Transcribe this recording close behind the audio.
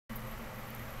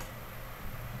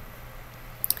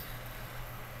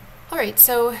All right,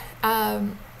 so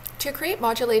to create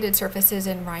modulated surfaces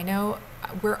in Rhino,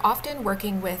 we're often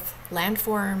working with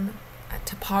landform,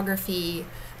 topography,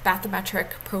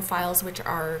 bathymetric profiles, which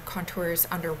are contours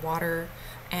underwater,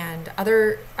 and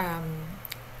other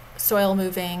soil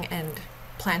moving and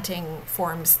planting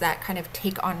forms that kind of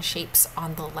take on shapes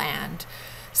on the land.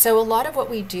 So a lot of what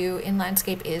we do in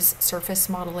landscape is surface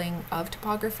modeling of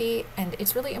topography, and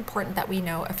it's really important that we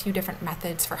know a few different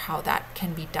methods for how that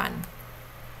can be done.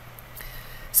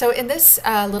 So in this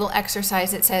little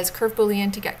exercise, it says curve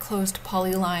Boolean to get closed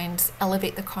polylines,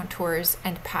 elevate the contours,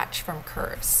 and patch from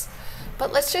curves.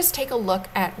 But let's just take a look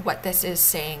at what this is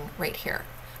saying right here.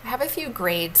 I have a few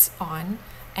grades on,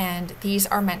 and these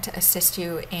are meant to assist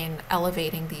you in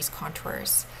elevating these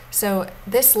contours. So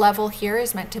this level here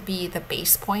is meant to be the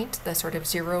base point, the sort of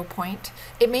 0 point.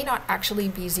 It may not actually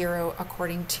be 0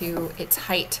 according to its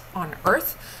height on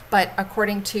Earth, but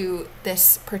according to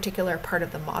this particular part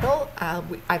of the model,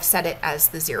 I've set it as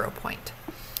the 0 point.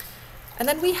 And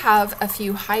then we have a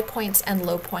few high points and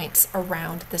low points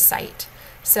around the site.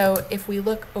 So if we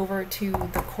look over to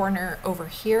the corner over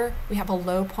here, we have a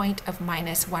low point of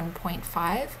minus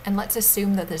 1.5, and let's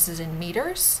assume that this is in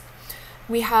meters.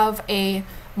 We have a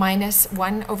minus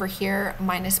 1 over here,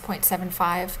 minus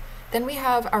 0.75. Then we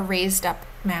have a raised up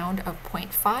mound of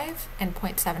 0.5 and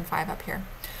 0.75 up here.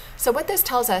 So what this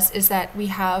tells us is that we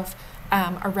have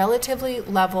a relatively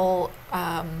level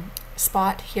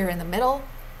spot here in the middle.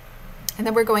 And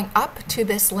then we're going up to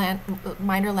this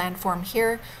minor landform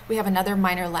here. We have another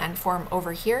minor landform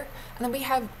over here. And then we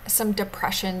have some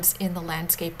depressions in the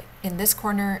landscape in this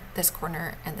corner,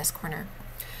 and this corner.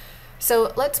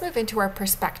 So let's move into our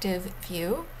perspective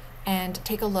view and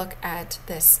take a look at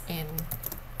this in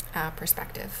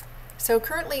perspective. So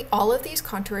currently all of these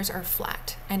contours are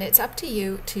flat, and it's up to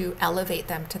you to elevate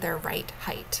them to their right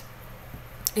height.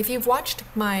 If you've watched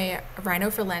my Rhino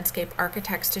for Landscape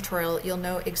Architects tutorial, you'll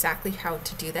know exactly how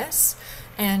to do this.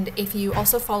 And if you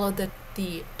also followed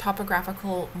the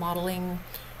topographical modeling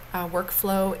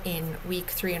workflow in week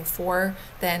 3 and 4,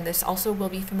 then this also will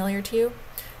be familiar to you.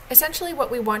 Essentially what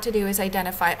we want to do is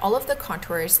identify all of the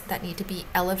contours that need to be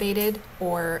elevated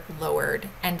or lowered,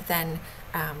 and then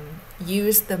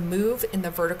use the move in the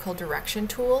vertical direction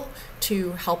tool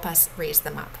to help us raise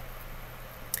them up.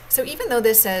 So even though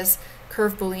this says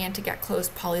curve Boolean to get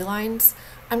closed polylines,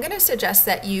 I'm going to suggest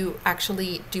that you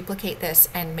actually duplicate this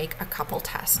and make a couple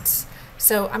tests.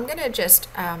 So I'm going to just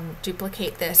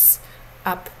duplicate this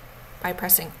up by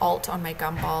pressing Alt on my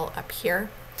gumball up here.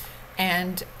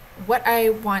 And what I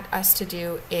want us to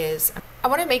do is, I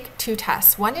want to make 2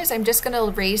 tests. One is I'm just going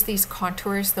to raise these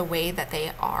contours the way that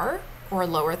they are, or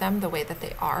lower them the way that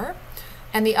they are.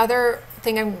 And the other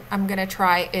thing I'm going to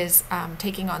try is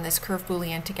taking on this curve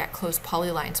Boolean to get closed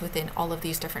polylines within all of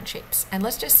these different shapes. And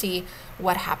let's just see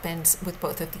what happens with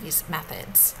both of these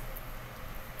methods.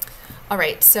 All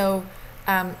right, so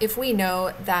if we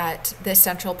know that this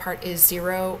central part is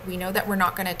 0, we know that we're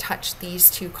not going to touch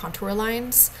these 2 contour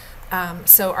lines.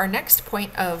 So our next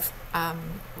point of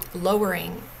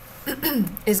lowering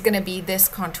is going to be this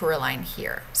contour line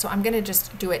here. So I'm going to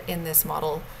just do it in this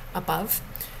model above.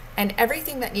 And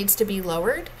everything that needs to be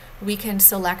lowered, we can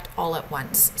select all at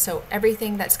once. So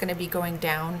everything that's going to be going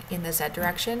down in the Z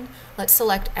direction, let's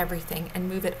select everything and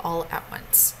move it all at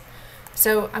once.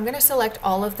 So I'm going to select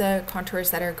all of the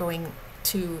contours that are going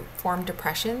to form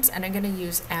depressions, and I'm going to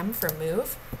use M for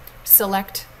move.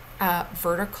 Select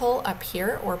vertical up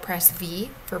here, or press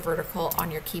V for vertical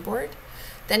on your keyboard.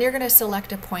 Then you're going to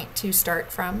select a point to start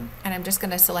from, and I'm just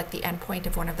going to select the endpoint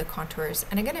of one of the contours,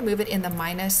 and I'm going to move it in the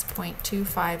minus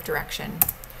 0.25 direction.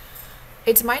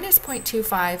 It's minus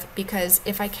 0.25 because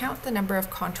if I count the number of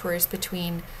contours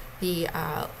between the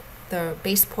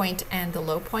base point and the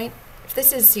low point, if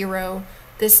this is 0,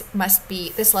 this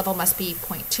level must be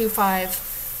 0.25,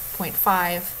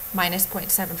 0.5, minus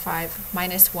 0.75,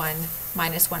 minus 1,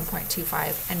 minus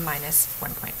 1.25, and minus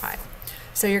 1.5.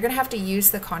 So you're going to have to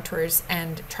use the contours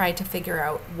and try to figure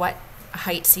out what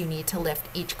heights you need to lift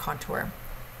each contour.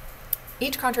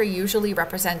 Each contour usually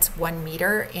represents 1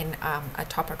 meter in a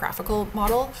topographical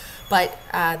model, but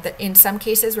in some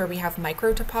cases where we have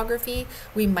micro topography,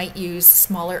 we might use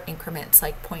smaller increments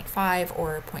like 0.5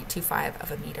 or 0.25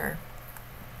 of a meter.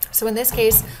 So in this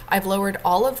case, I've lowered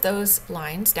all of those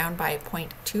lines down by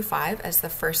 0.25 as the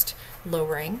first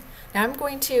lowering. Now I'm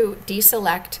going to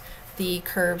deselect the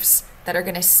curves that are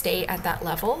going to stay at that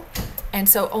level, and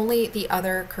so only the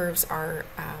other curves are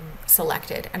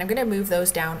selected, and I'm going to move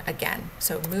those down again.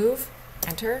 So move,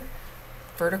 enter,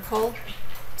 vertical,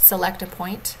 select a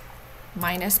point,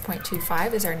 minus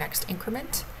 0.25 is our next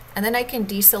increment, and then I can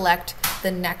deselect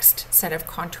the next set of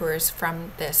contours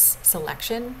from this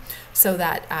selection so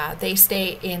that they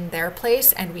stay in their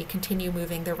place and we continue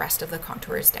moving the rest of the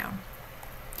contours down.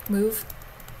 Move,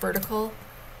 vertical,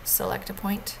 select a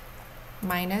point,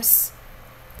 minus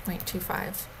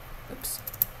 0.25, oops,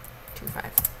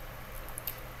 25.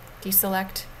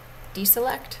 Deselect,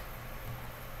 deselect,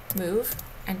 move,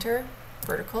 enter,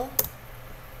 vertical,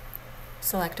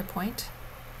 select a point,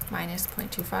 minus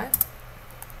 0.25,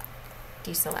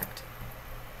 deselect.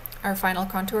 Our final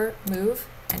contour, move,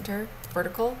 enter,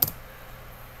 vertical,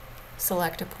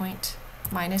 select a point,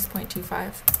 minus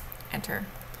 0.25, enter.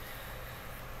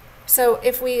 So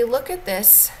if we look at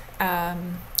this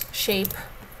shape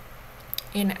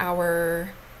in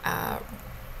our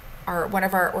one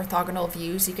of our orthogonal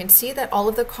views, you can see that all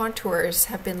of the contours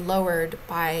have been lowered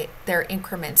by their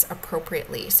increments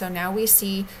appropriately. So now we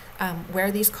see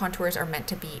where these contours are meant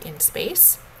to be in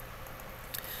space.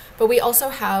 But we also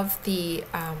have the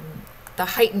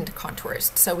heightened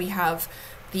contours. So we have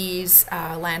these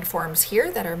landforms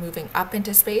here that are moving up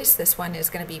into space. This one is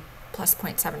going to be plus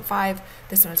 0.75.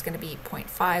 This one is going to be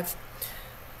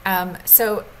 0.5.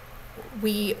 So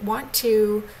we want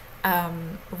to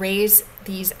raise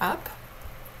these up.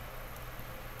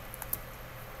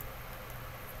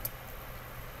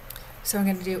 So I'm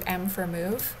going to do M for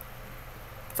move,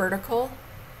 vertical,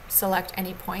 select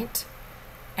any point,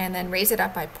 and then raise it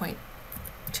up by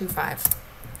 0.25.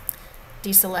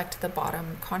 Deselect the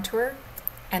bottom contour,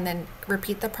 and then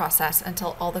repeat the process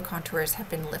until all the contours have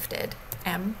been lifted.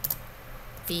 M,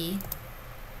 V,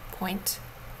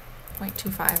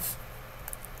 0.25,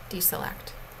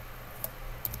 deselect.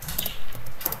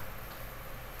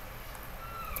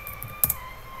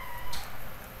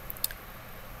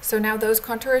 So now those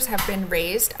contours have been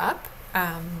raised up,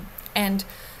 and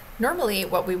normally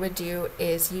what we would do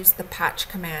is use the patch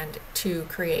command to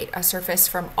create a surface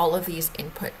from all of these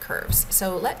input curves.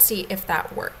 So let's see if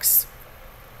that works.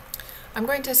 I'm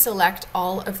going to select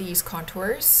all of these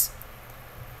contours,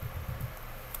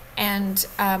 and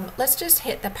let's just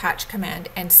hit the patch command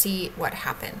and see what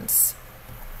happens.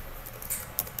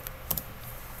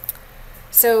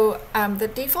 So the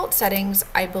default settings,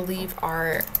 I believe,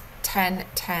 are 10,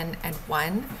 10, and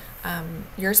 1.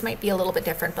 Yours might be a little bit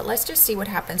different, but let's just see what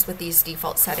happens with these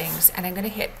default settings, and I'm going to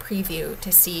hit preview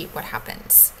to see what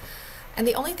happens. And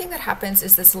the only thing that happens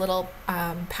is this little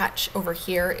patch over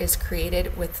here is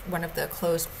created with one of the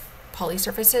closed poly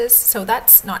surfaces, so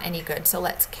that's not any good, so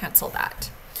let's cancel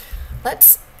that.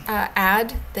 Let's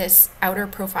add this outer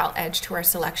profile edge to our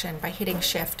selection by hitting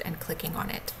shift and clicking on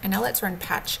it. And now let's run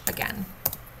patch again.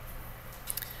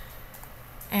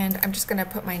 And I'm just going to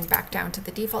put mine back down to the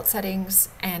default settings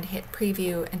and hit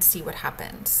preview and see what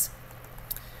happens.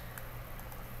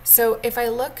 So if I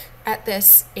look at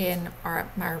this in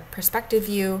our perspective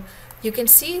view, you can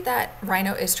see that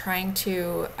Rhino is trying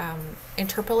to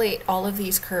interpolate all of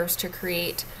these curves to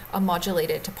create a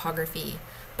modulated topography,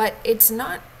 but it's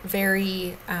not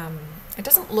very, it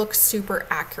doesn't look super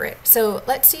accurate. So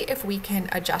let's see if we can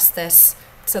adjust this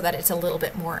so that it's a little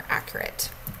bit more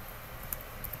accurate.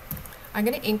 I'm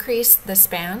going to increase the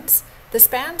spans. The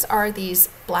spans are these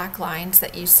black lines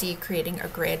that you see creating a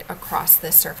grid across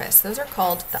this surface. Those are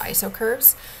called the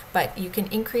isocurves, but you can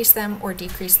increase them or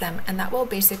decrease them, and that will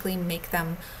basically make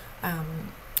them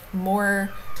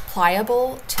more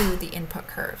pliable to the input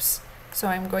curves. So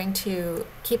I'm going to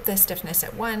keep the stiffness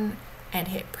at 1 and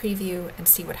hit preview and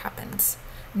see what happens.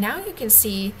 Now you can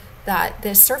see that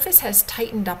this surface has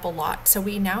tightened up a lot. So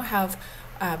we now have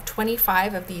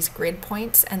 25 of these grid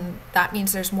points, and that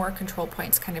means there's more control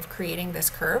points kind of creating this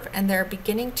curve, and they're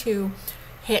beginning to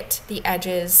hit the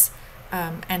edges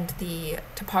and the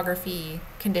topography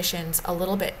conditions a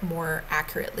little bit more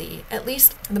accurately, at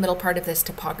least in the middle part of this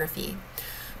topography.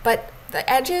 But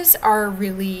the edges are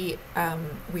really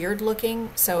weird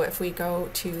looking, so if we go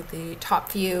to the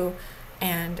top view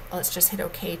and let's just hit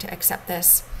OK to accept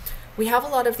this, we have a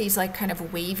lot of these like kind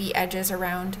of wavy edges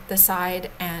around the side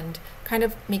and kind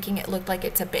of making it look like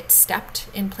it's a bit stepped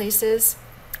in places.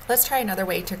 Let's try another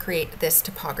way to create this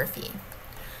topography.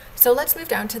 So let's move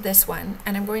down to this one,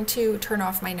 and I'm going to turn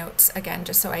off my notes again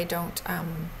just so I don't,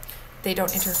 they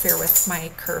don't interfere with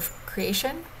my curve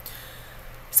creation.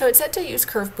 So it said to use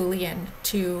curve Boolean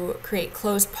to create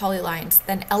closed polylines,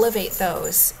 then elevate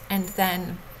those, and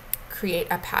then create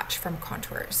a patch from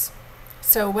contours.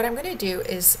 So what I'm going to do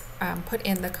is put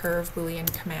in the curve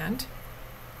Boolean command,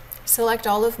 select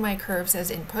all of my curves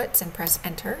as inputs and press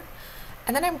enter.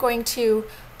 And then I'm going to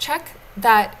check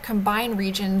that combine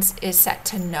regions is set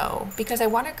to no, because I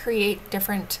want to create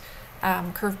different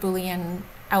curve Boolean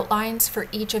outlines for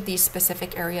each of these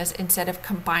specific areas instead of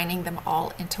combining them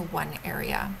all into one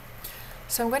area.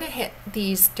 So I'm going to hit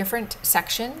these different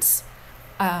sections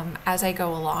as I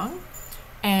go along,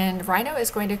 and Rhino is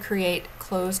going to create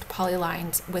closed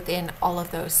polylines within all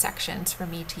of those sections for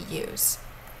me to use.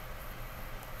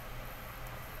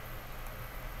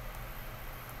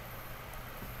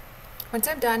 Once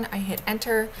I'm done, I hit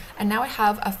enter, and now I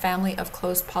have a family of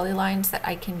closed polylines that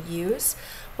I can use.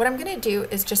 What I'm going to do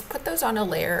is just put those on a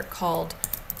layer called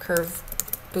curve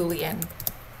Boolean,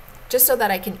 just so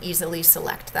that I can easily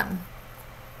select them.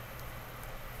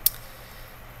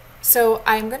 So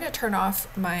I'm going to turn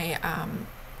off my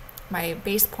my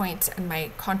base points and my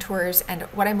contours, and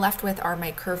what I'm left with are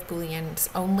my curve Booleans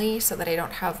only, so that I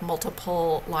don't have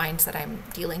multiple lines that I'm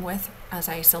dealing with as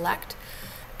I select.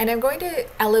 And I'm going to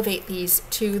elevate these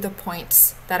to the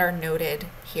points that are noted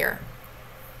here.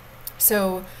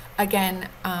 So again,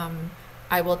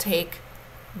 I will take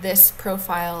this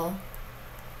profile,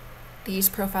 these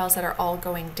profiles that are all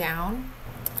going down,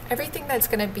 everything that's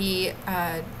going to be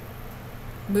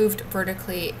moved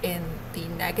vertically in the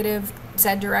negative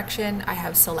Z direction I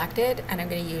have selected, and I'm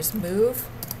going to use move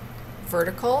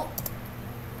vertical,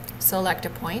 select a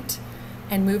point,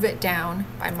 and move it down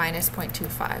by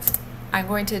 -0.25. I'm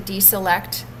going to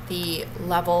deselect the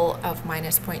level of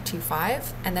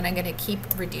 -0.25, and then I'm going to keep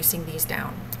reducing these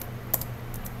down.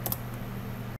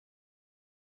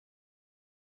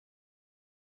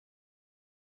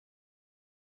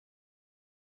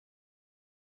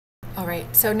 All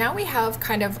right, so now we have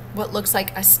kind of what looks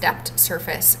like a stepped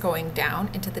surface going down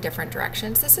into the different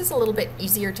directions. This is a little bit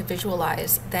easier to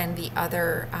visualize than the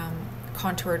other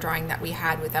contour drawing that we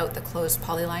had without the closed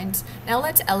polylines. Now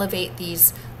let's elevate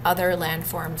these other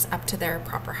landforms up to their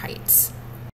proper heights.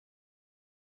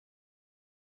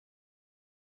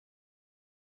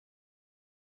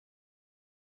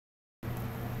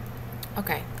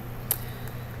 Okay.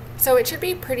 So it should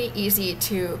be pretty easy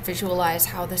to visualize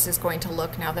how this is going to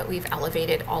look now that we've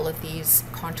elevated all of these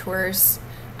contours.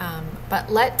 But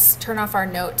let's turn off our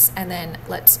notes, and then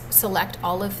let's select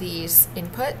all of these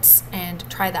inputs and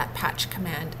try that patch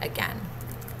command again.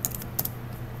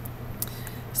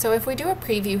 So if we do a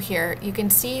preview here, you can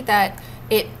see that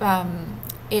it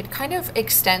kind of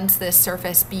extends this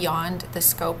surface beyond the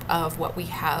scope of what we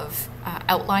have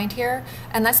outlined here.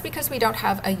 And that's because we don't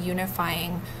have a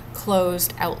unifying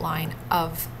closed outline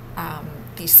of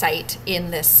the site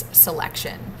in this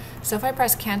selection. So if I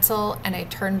press cancel and I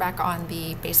turn back on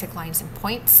the basic lines and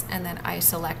points, and then I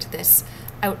select this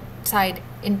outside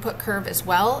input curve as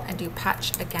well and do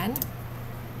patch again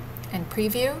and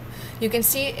preview, you can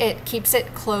see it keeps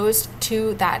it closed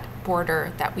to that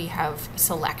border that we have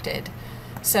selected.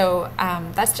 So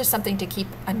that's just something to keep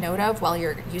a note of while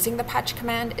you're using the patch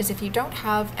command, is if you don't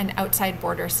have an outside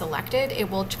border selected,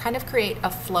 it will kind of create a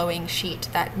flowing sheet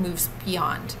that moves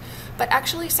beyond. But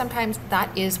actually sometimes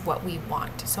that is what we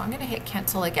want. So I'm going to hit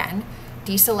cancel again,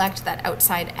 deselect that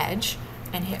outside edge,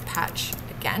 and hit patch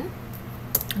again.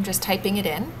 I'm just typing it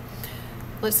in.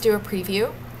 Let's do a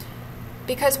preview.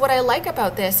 Because what I like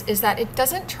about this is that it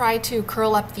doesn't try to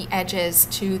curl up the edges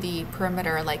to the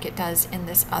perimeter like it does in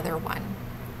this other one.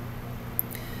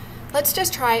 Let's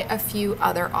just try a few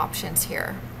other options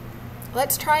here.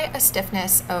 Let's try a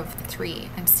stiffness of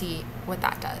 3 and see what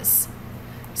that does.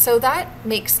 So that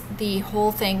makes the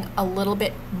whole thing a little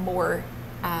bit more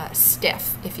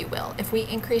stiff, if you will. If we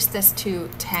increase this to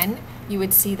 10, you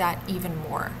would see that even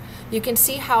more. You can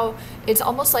see how it's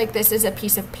almost like this is a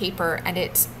piece of paper and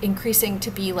it's increasing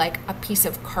to be like a piece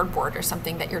of cardboard or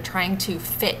something that you're trying to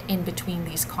fit in between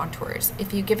these contours.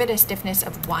 If you give it a stiffness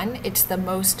of 1, it's the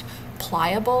most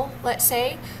pliable, let's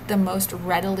say, the most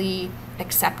readily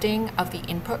accepting of the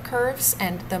input curves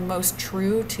and the most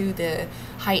true to the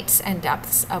heights and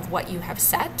depths of what you have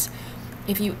set.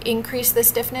 If you increase the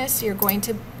stiffness, you're going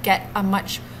to get a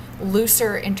much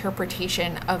looser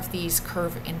interpretation of these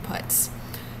curve inputs.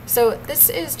 So this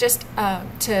is just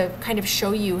to kind of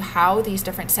show you how these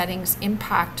different settings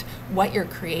impact what you're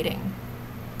creating.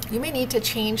 You may need to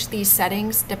change these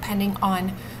settings depending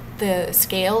on the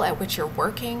scale at which you're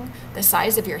working, the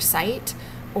size of your site,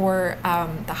 or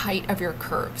the height of your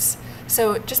curves.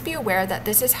 So just be aware that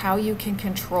this is how you can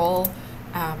control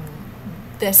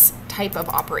this type of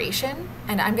operation.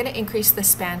 And I'm going to increase the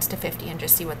spans to 50 and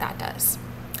just see what that does.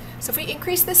 So if we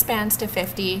increase the spans to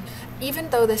 50, even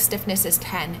though the stiffness is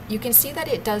 10, you can see that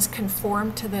it does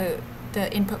conform to the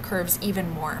input curves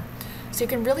even more. So you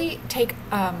can really take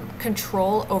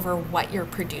control over what you're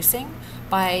producing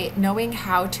by knowing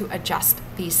how to adjust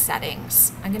these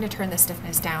settings. I'm going to turn the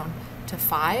stiffness down to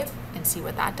 5 and see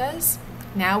what that does.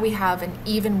 Now we have an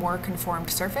even more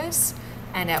conformed surface.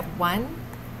 and at 1,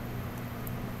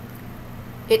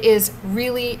 it is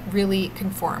really, really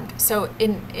conformed. So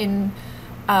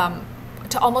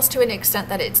to almost to an extent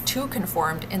that it's too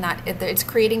conformed in that it's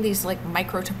creating these like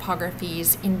micro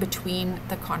topographies in between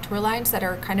the contour lines that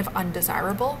are kind of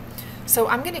undesirable. So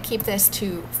I'm going to keep this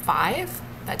to 5.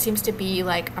 That seems to be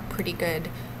like a pretty good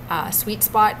sweet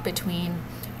spot between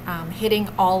hitting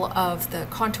all of the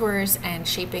contours and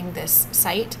shaping this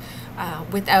site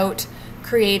without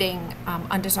creating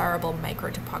undesirable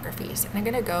micro topographies. And I'm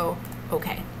going to go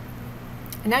OK.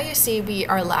 And now you see we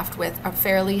are left with a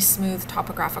fairly smooth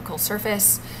topographical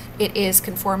surface. It is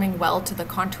conforming well to the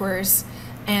contours,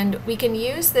 and we can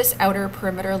use this outer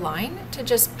perimeter line to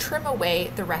just trim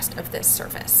away the rest of this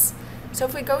surface. So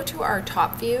if we go to our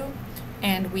top view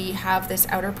and we have this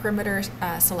outer perimeter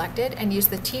selected and use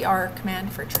the TR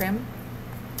command for trim,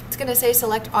 it's going to say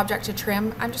select object to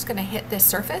trim. I'm just going to hit this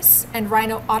surface and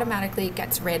Rhino automatically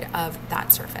gets rid of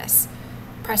that surface.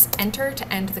 Press enter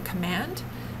to end the command.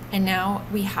 And now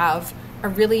we have a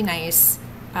really nice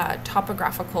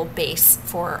topographical base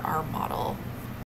for our model